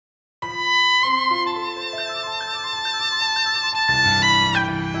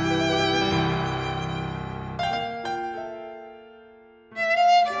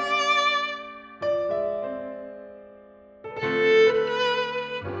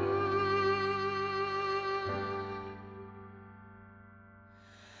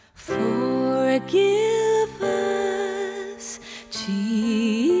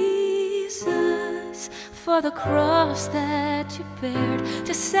for the cross that you bared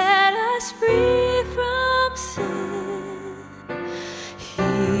to set us free from sin.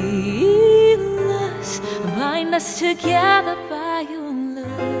 Heal us, bind us together by your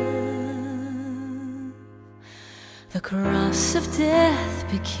love. The cross of death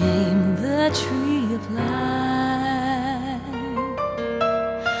became the tree of life.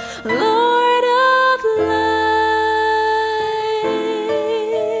 Lord of life,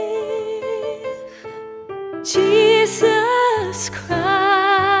 Jesus Christ,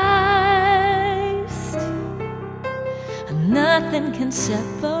 nothing can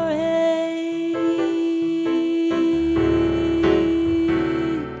separate,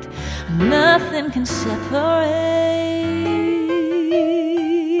 nothing can separate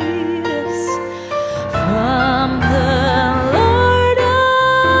us from the Lord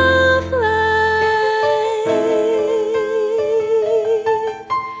of life,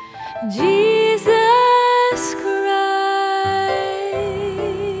 Jesus Christ.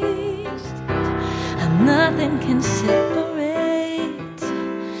 Nothing can separate,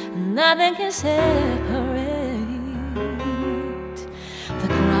 nothing can separate. The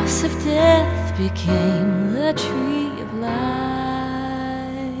cross of death became the tree of life.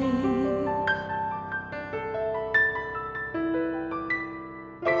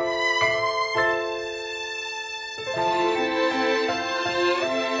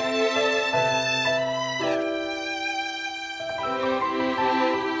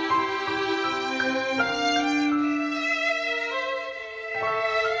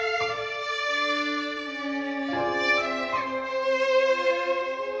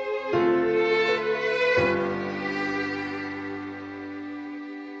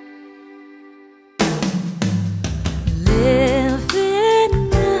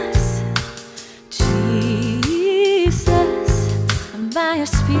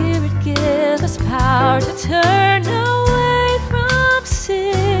 To turn away from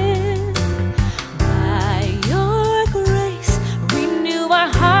sin. By your grace, renew our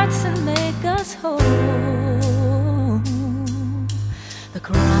hearts and make us whole. The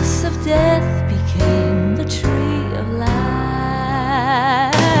cross of death became the tree of life.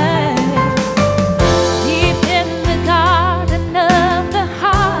 Deep in the garden of the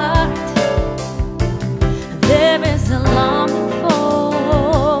heart, there is a longing for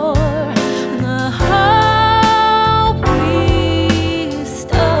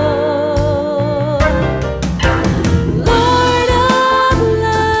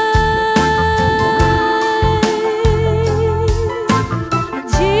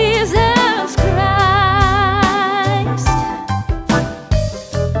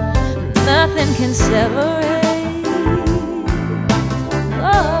can separate,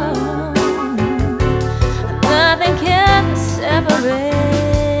 oh, nothing can separate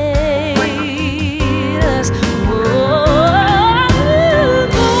us. Oh,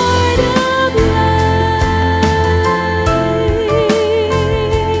 Lord of life,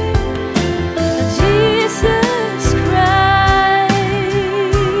 Jesus Christ,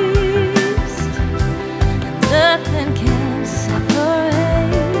 nothing can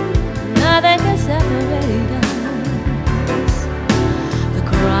separate, nothing can separate us. The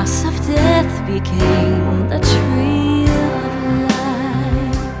cross of death became the tree of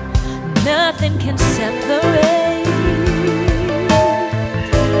life. Nothing can separate.